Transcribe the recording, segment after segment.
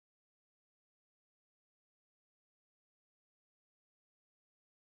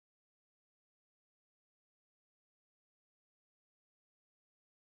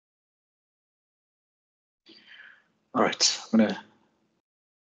All right, I'm going to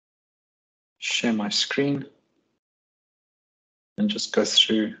share my screen and just go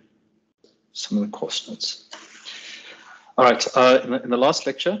through some of the course notes. All right, in the last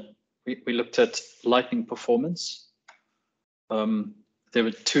lecture, we looked at lightning performance. There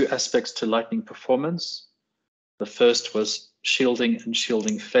were two aspects to lightning performance. The first was shielding and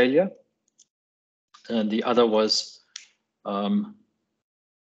shielding failure, and the other was the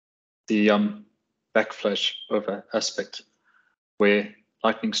backflash over aspect, where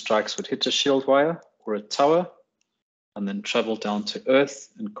lightning strikes would hit a shield wire or a tower and then travel down to Earth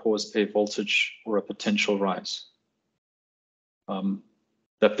and cause a voltage or a potential rise.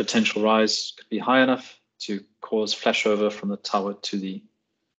 That potential rise could be high enough to cause flashover from the tower to the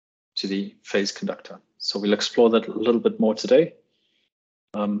phase conductor. So we'll explore that a little bit more today.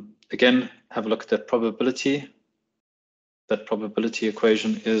 Again, have a look at that probability. That probability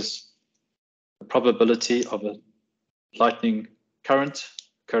equation is the probability of a lightning current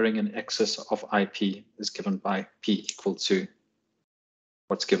occurring in excess of IP is given by P equal to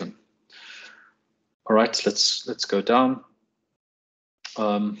what's given. All right, let's go down.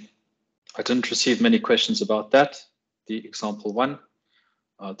 I didn't receive many questions about that. The example one,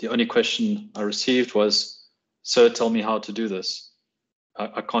 the only question I received was, "Sir, tell me how to do this."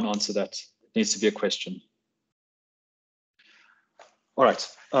 I can't answer that. It needs to be a question. All right.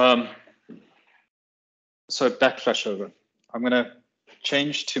 So backflash over. I'm going to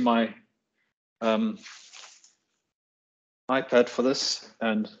change to my iPad for this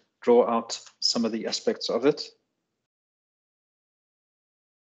and draw out some of the aspects of it.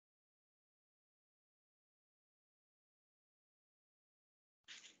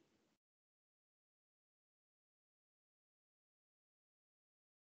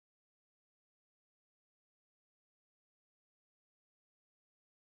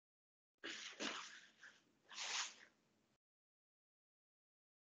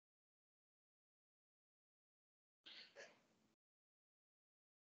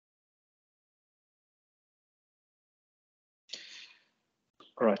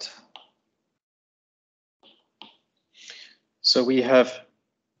 All right. So we have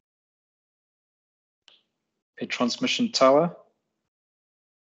a transmission tower.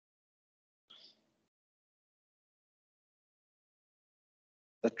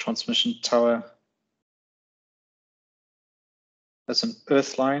 That transmission tower has an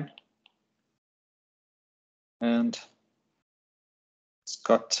earth line, and it's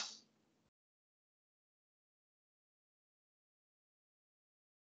got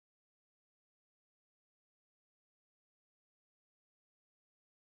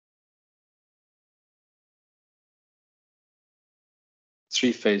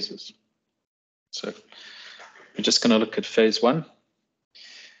three phases. So we're just going to look at phase one.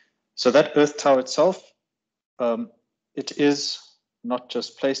 So that earth tower itself, it is not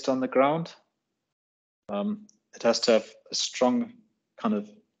just placed on the ground. It has to have a strong kind of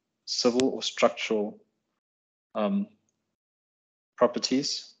civil or structural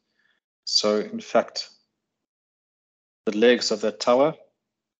properties. So in fact, the legs of that tower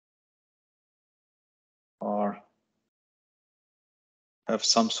have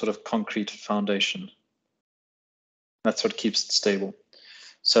some sort of concrete foundation. That's what keeps it stable.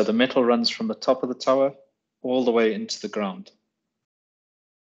 So the metal runs from the top of the tower all the way into the ground.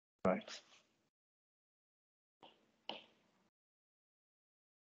 Right.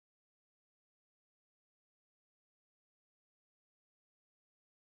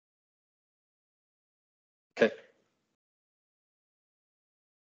 Okay.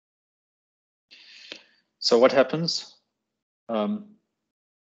 So what happens?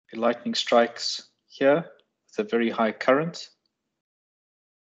 Lightning strikes here with a very high current.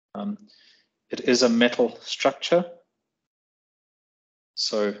 It is a metal structure.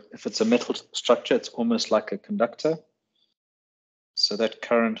 So if it's a metal structure, it's almost like a conductor. So that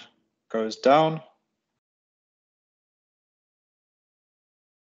current goes down.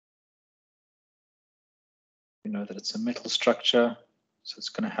 We know that it's a metal structure, so it's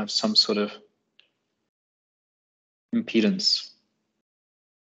going to have some sort of impedance.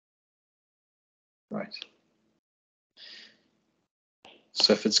 Right.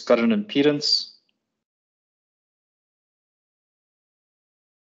 So if it's got an impedance,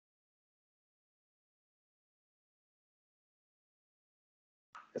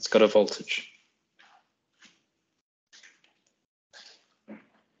 it's got a voltage.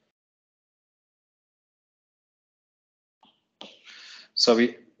 So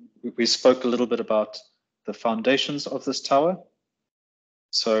we spoke a little bit about the foundations of this tower.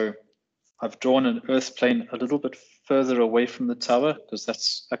 So I've drawn an earth plane a little bit further away from the tower because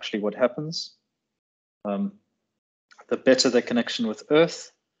that's actually what happens. the better the connection with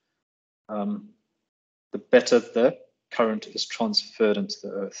Earth, the better the current is transferred into the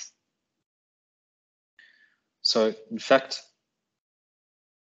Earth. So in fact,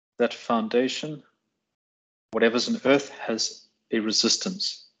 that foundation, whatever's in Earth, has a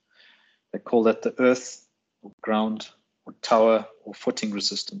resistance. They call that the earth or ground or tower or footing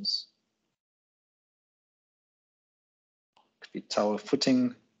resistance. Could be tower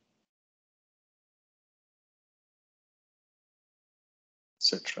footing,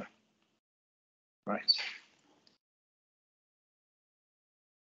 etc. Right.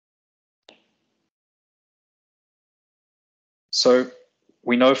 So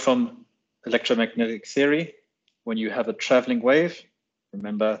we know from electromagnetic theory, when you have a traveling wave,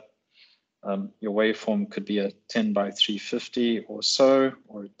 remember your waveform could be a 10 by 350 or so,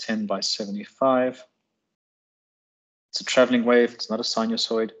 or a 10 by 75. It's a traveling wave, it's not a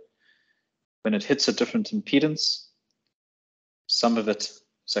sinusoid. When it hits a different impedance, some of it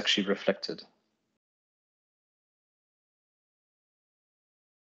is actually reflected.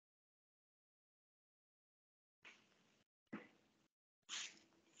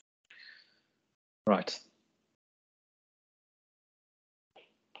 Right.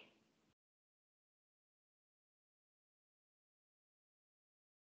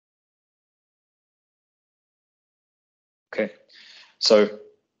 Okay, so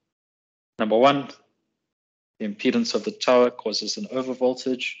number one, the impedance of the tower causes an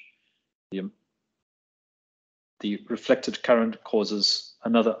overvoltage. The reflected current causes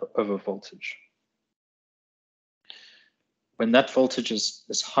another overvoltage. When that voltage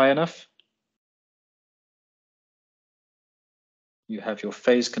is high enough, you have your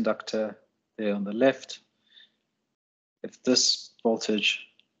phase conductor there on the left. If this voltage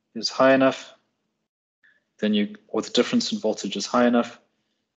is high enough, then or the difference in voltage is high enough,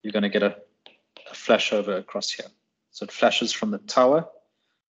 you're going to get a flashover across here. So it flashes from the tower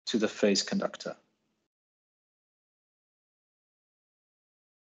to the phase conductor.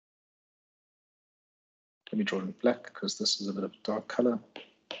 Let me draw it in black because this is a bit of a dark color.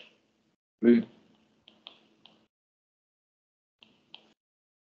 Blue.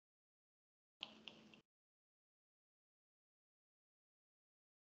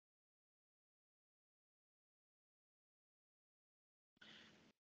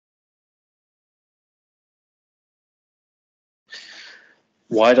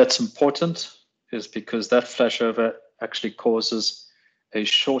 Why that's important is because that flashover actually causes a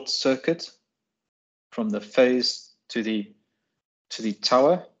short circuit from the phase to the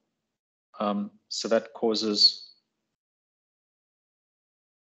tower. So that causes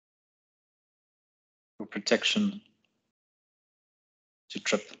your protection to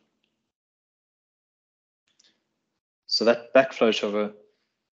trip. So that back flashover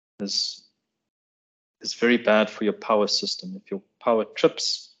is very bad for your power system. If your power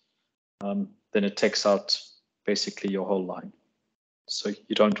trips, then it takes out basically your whole line. So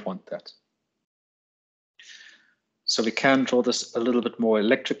you don't want that. So we can draw this a little bit more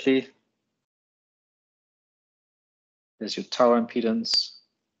electrically. There's your tower impedance.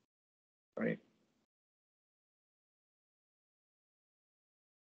 Right.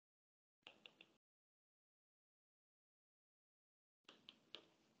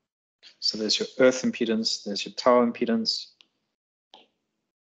 So there's your earth impedance, there's your tower impedance.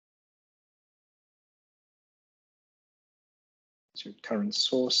 There's your current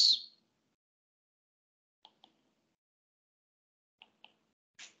source.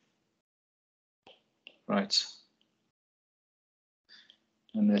 Right.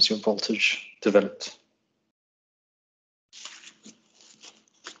 And there's your voltage developed.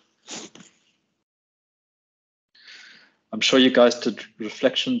 I'm sure you guys did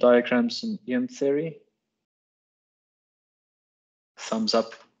reflection diagrams in EM theory. Thumbs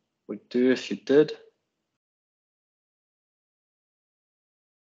up would do if you did.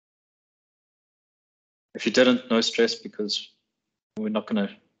 If you didn't, no stress, because we're not going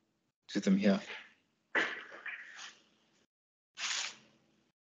to do them here.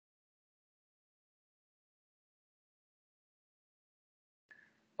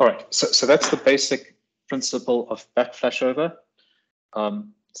 All right, so that's the basic principle of back flashover.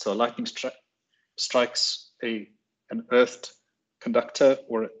 So lightning strikes an earthed conductor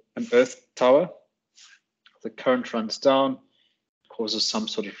or an earth tower. The current runs down, causes some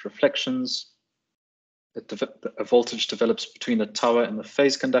sort of reflections. A voltage develops between the tower and the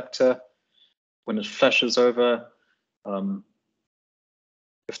phase conductor. When it flashes over,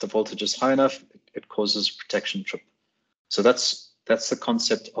 if the voltage is high enough, it causes protection trip. So that's the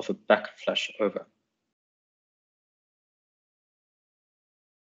concept of a back flashover.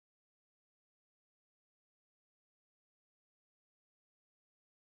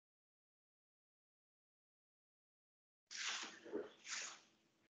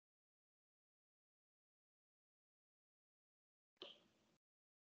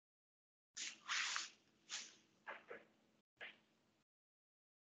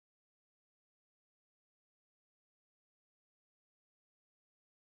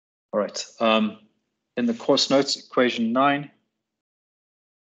 All right. In the course notes, equation 9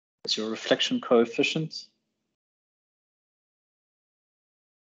 is your reflection coefficient.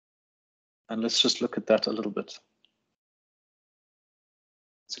 And let's just look at that a little bit.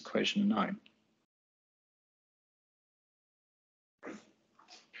 It's equation 9.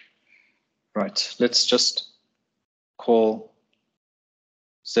 Right, let's just call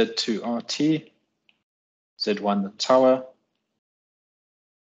Z2 RT, Z1 the tower,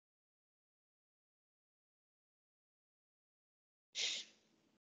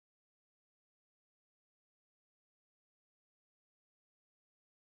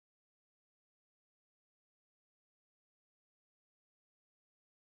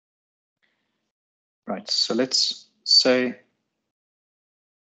 right, so let's say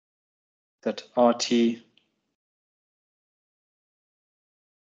that RT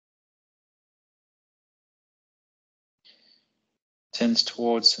tends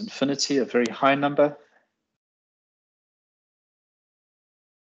towards infinity, a very high number.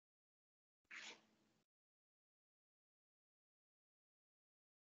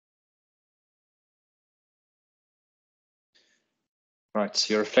 Right,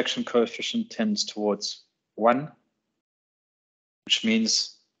 so your reflection coefficient tends towards 1, which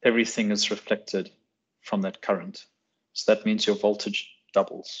means everything is reflected from that current. So that means your voltage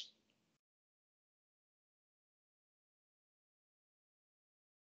doubles.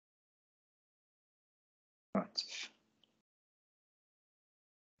 Right.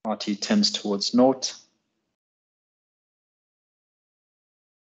 RT tends towards 0.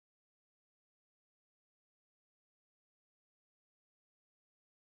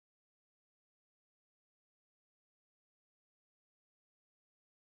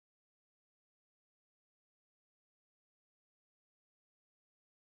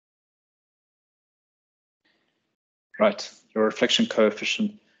 Right, your reflection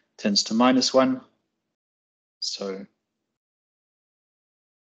coefficient tends to -1. So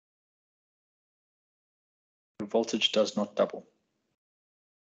your voltage does not double.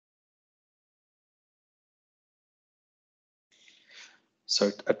 So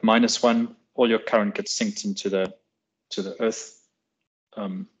at -1, all your current gets synced into the earth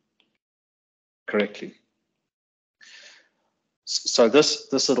correctly. So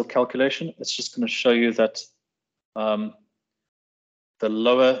this little calculation, it's just going to show you that the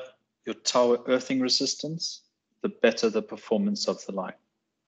lower your tower earthing resistance, the better the performance of the line.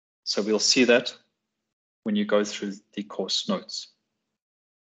 So we'll see that when you go through the course notes.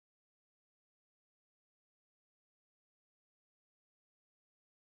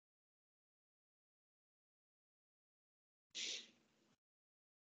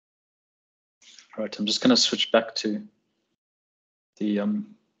 All right, I'm just going to switch back to the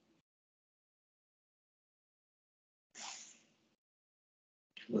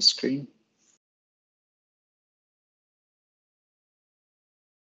screen.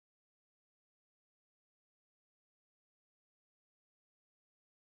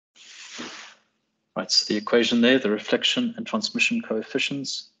 Right, so the equation there, the reflection and transmission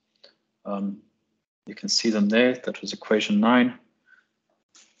coefficients, you can see them there. That was equation 9.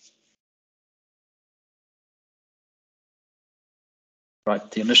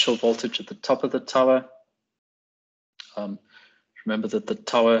 Right, the initial voltage at the top of the tower. Remember that the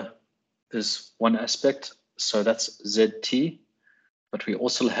tower is one aspect, so that's ZT, but we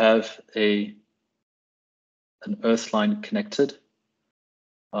also have an earth line connected.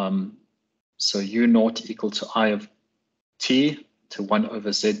 So U0 equal to I of T to 1 over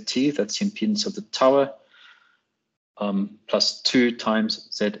ZT, that's the impedance of the tower, plus 2 times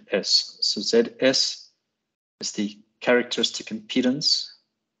ZS. So ZS is the characteristic impedance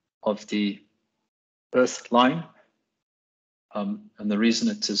of the earth line. And the reason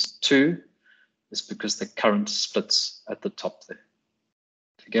it is 2 is because the current splits at the top there.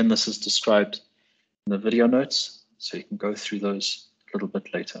 Again, this is described in the video notes, so you can go through those a little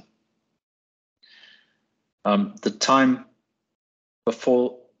bit later. The time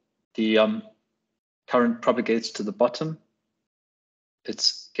before the current propagates to the bottom,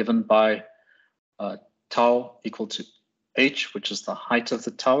 it's given by tau equal to h, which is the height of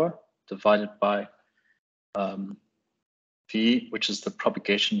the tower, divided by v, which is the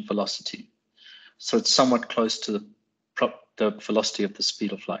propagation velocity. So it's somewhat close to the velocity of the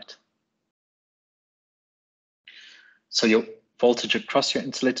speed of light. So your voltage across your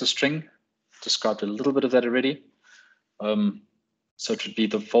insulator string, described a little bit of that already. So it would be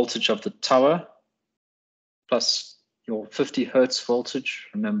the voltage of the tower plus your 50 hertz voltage.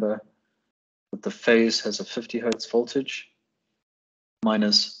 Remember that the phase has a 50 hertz voltage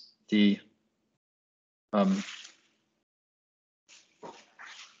minus the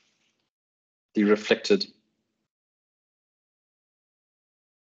the reflected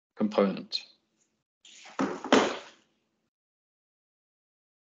component.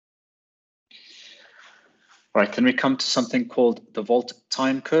 Right, then we come to something called the volt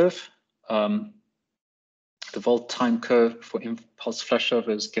time curve. The volt time curve for impulse flashover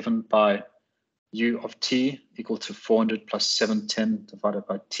is given by u of t equal to 400 plus 710 divided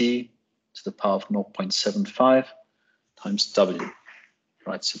by t to the power of 0.75 times w.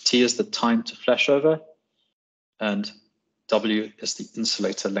 Right, so t is the time to flashover and w is the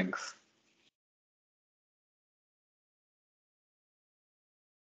insulator length.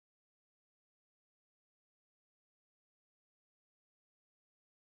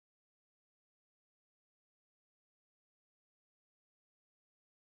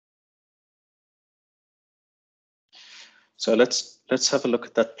 So let's have a look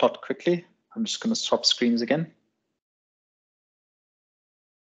at that plot quickly. I'm just going to swap screens again.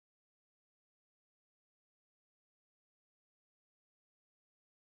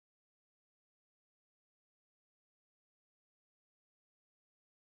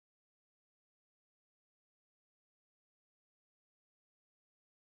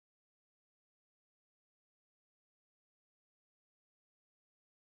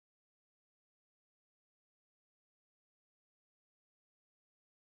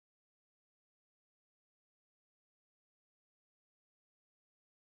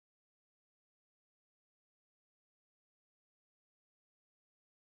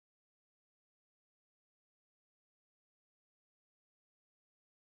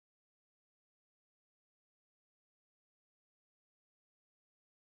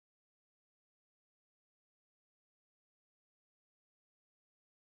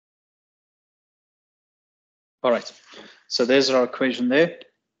 All right, so there's our equation there.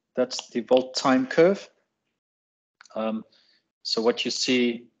 That's the volt time curve. So what you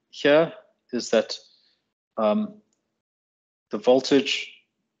see here is that the voltage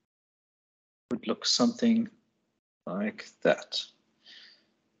would look something like that.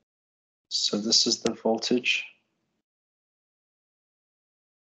 So this is the voltage.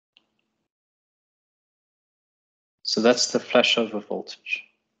 So that's the flashover voltage.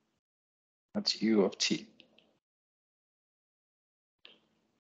 That's U of t.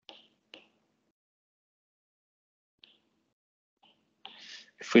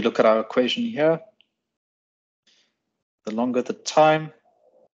 If we look at our equation here, the longer the time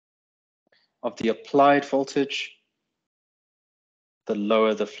of the applied voltage, the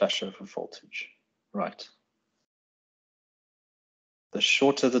lower the flashover voltage, right? The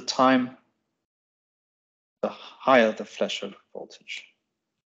shorter the time, the higher the flashover voltage.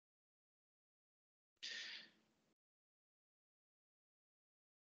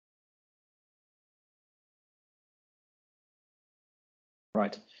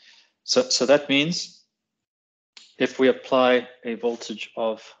 Right, so that means if we apply a voltage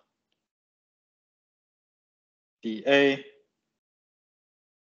of VA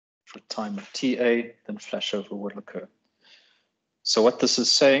for time of TA, then flashover will occur. So what this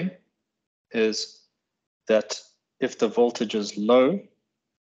is saying is that if the voltage is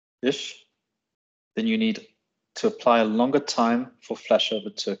low-ish, then you need to apply a longer time for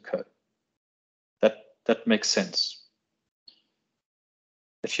flashover to occur. That makes sense.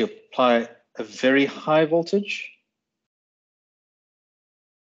 If you apply a very high voltage,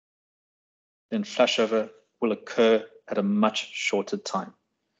 then flashover will occur at a much shorter time.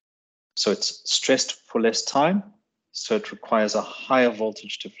 So it's stressed for less time, so it requires a higher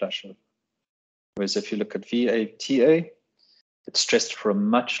voltage to flashover. Whereas if you look at VATA, it's stressed for a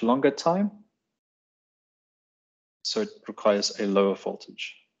much longer time, so it requires a lower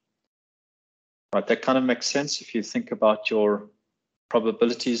voltage. Right, that kind of makes sense if you think about your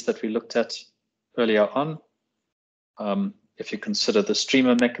probabilities that we looked at earlier on. If you consider the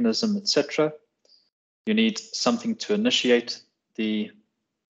streamer mechanism, etc., you need something to initiate the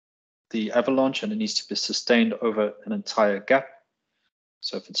avalanche, and it needs to be sustained over an entire gap.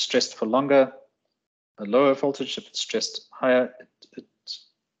 So if it's stressed for longer, a lower voltage. If it's stressed higher, it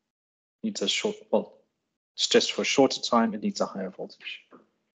needs a short, well, stressed for a shorter time, it needs a higher voltage.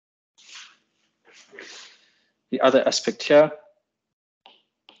 The other aspect here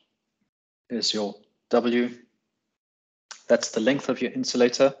is your W. That's the length of your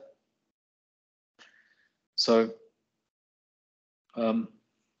insulator. So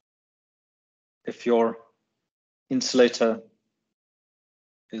if your insulator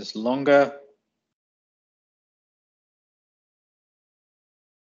is longer,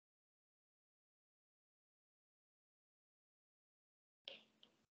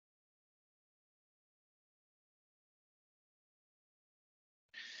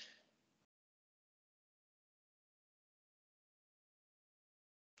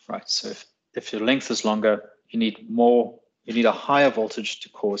 right? So if your length is longer, you need a higher voltage to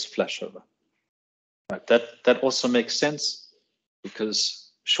cause flashover. Right, that also makes sense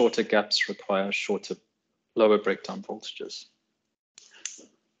because shorter gaps require lower breakdown voltages.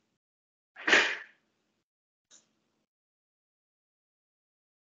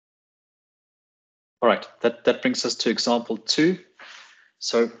 All right, that brings us to example 2.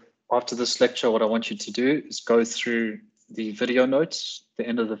 So after this lecture, what I want you to do is go through the video notes, the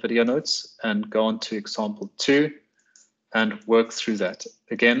end of the video notes, and go on to example 2 and work through that.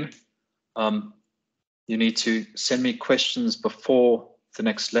 Again, you need to send me questions before the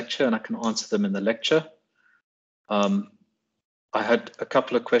next lecture and I can answer them in the lecture. I had a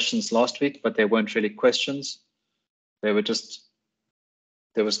couple of questions last week, but they weren't really questions. They were just,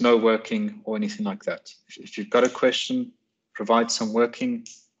 there was no working or anything like that. If you've got a question, provide some working,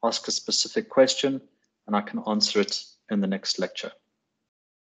 ask a specific question, and I can answer it in the next lecture.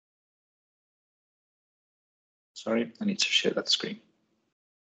 Sorry, I need to share that screen.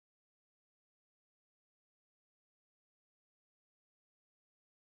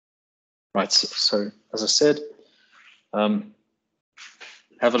 Right, so as I said,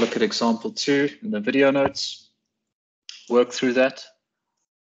 have a look at example 2 in the video notes, work through that,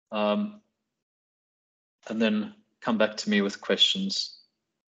 and then come back to me with questions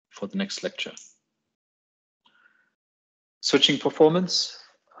for the next lecture. Switching performance,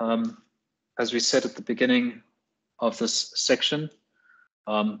 as we said at the beginning of this section,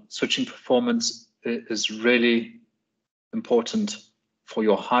 switching performance is really important for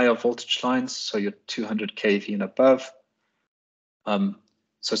your higher voltage lines, so your 200 kV and above.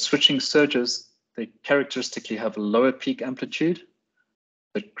 So switching surges, they characteristically have a lower peak amplitude,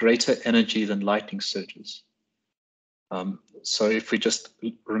 but greater energy than lightning surges. So if we just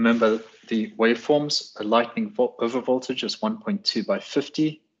remember the waveforms, a lightning over voltage is 1.2 by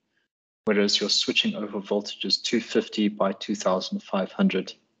 50, whereas your switching over voltage is 250 by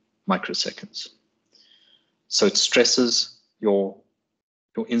 2,500 microseconds. So it stresses your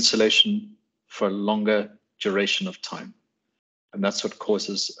insulation for a longer duration of time. And that's what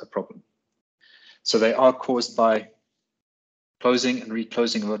causes a problem. So they are caused by closing and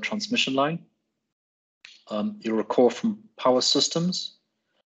reclosing of a transmission line. You'll recall from power systems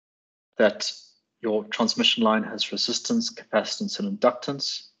that your transmission line has resistance, capacitance, and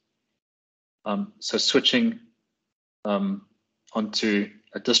inductance. So switching onto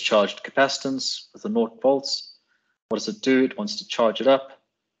a discharged capacitance with a 0 volts, what does it do? It wants to charge it up,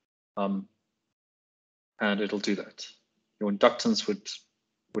 and it'll do that. Your inductance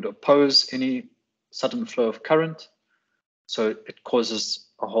would oppose any sudden flow of current, so it causes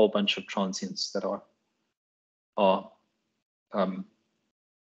a whole bunch of transients that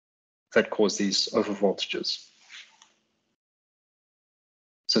that cause these overvoltages.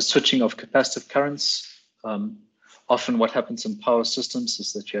 So switching of capacitive currents, often what happens in power systems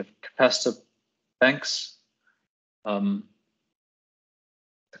is that you have capacitor banks. The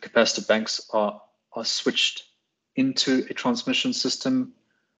capacitor banks are switched into a transmission system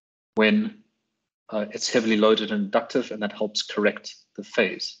when it's heavily loaded and inductive, and that helps correct the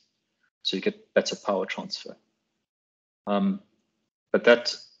phase. So you get better power transfer. But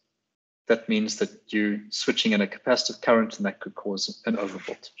that means that you're switching in a capacitive current, and that could cause an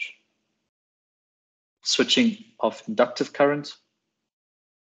overvoltage. Switching of inductive current.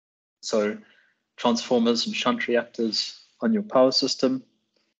 So transformers and shunt reactors on your power system.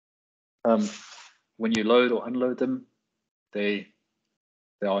 When you load or unload them, they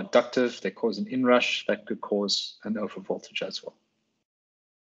are inductive, they cause an inrush, that could cause an overvoltage as well.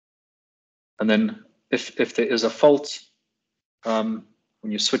 And then if there is a fault, when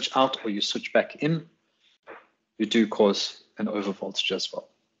you switch out or you switch back in, you do cause an overvoltage as well.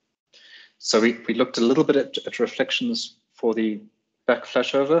 So we looked a little bit at reflections for the back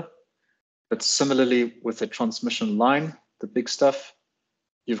flashover, but similarly with the transmission line, the big stuff,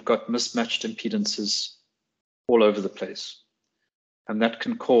 you've got mismatched impedances all over the place. And that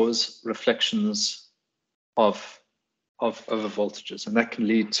can cause reflections of overvoltages, and that can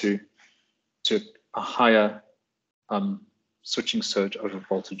lead to a higher switching surge over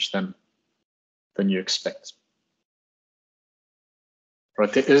voltage than you expect.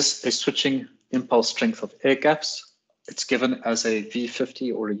 Right, there is a switching impulse strength of air gaps. It's given as a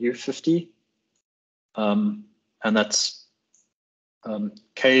V50 or a U50, and that's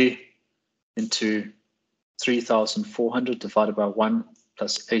K into 3,400 divided by 1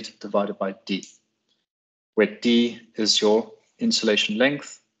 plus 8 divided by D, where D is your insulation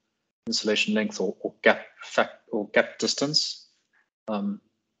length or gap distance.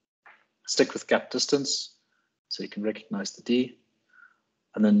 Stick with gap distance so you can recognize the D.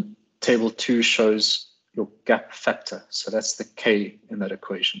 And then table 2 shows your gap factor. So that's the K in that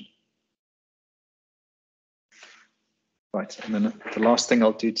equation. Right, and then the last thing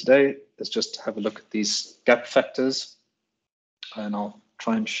I'll do today is just have a look at these gap factors, and I'll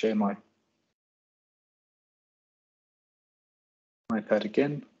try and share my iPad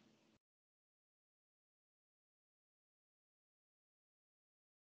again.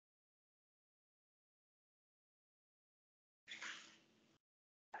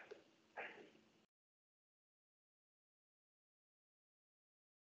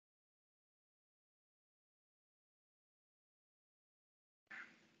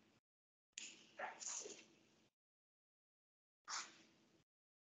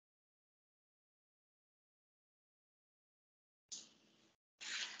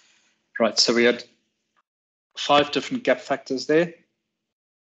 Right, so we had 5 different gap factors there,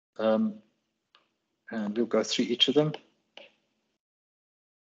 and we'll go through each of them.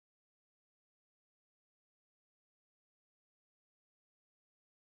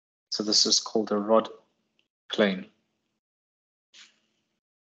 So this is called a rod plane.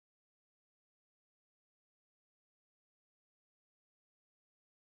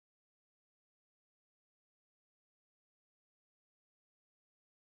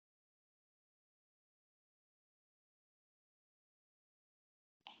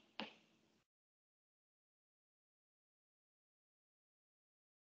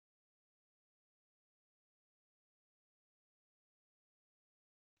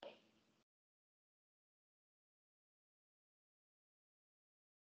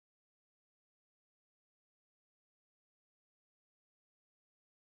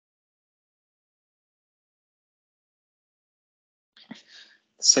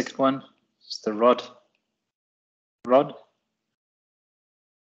 The second one is the rod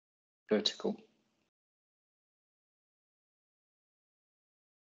vertical.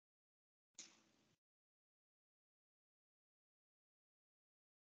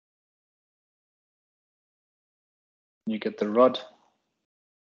 You get the rod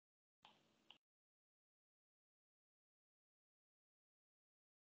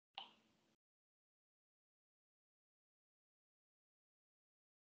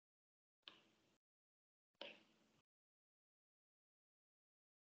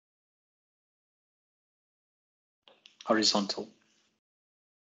horizontal.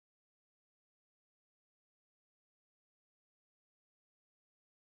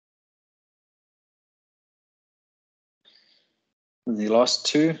 And the last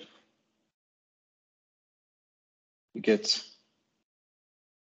two, you get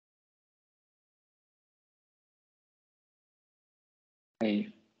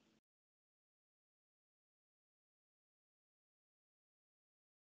a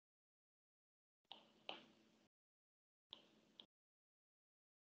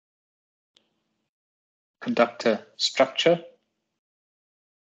conductor structure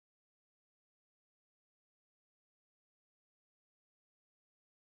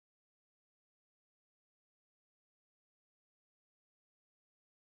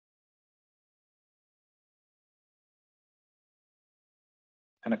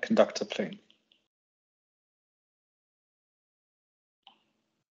and a conductor plane.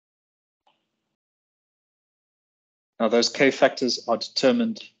 Now those K factors are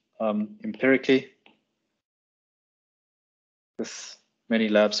determined empirically with many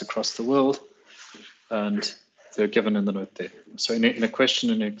labs across the world, and they're given in the note there. So in a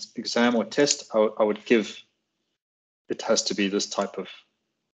question, in an exam or test, I would give, it has to be this type of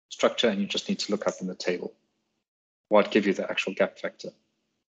structure, and you just need to look up in the table, or I'd give you the actual gap factor.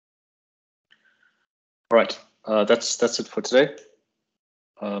 All right, that's it for today.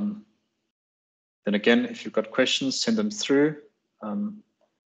 Then again, if you've got questions, send them through. I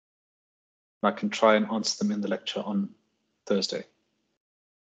can try and answer them in the lecture on Thursday.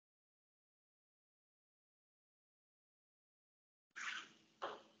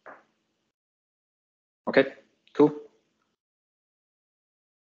 Okay, cool.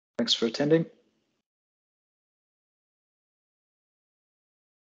 Thanks for attending.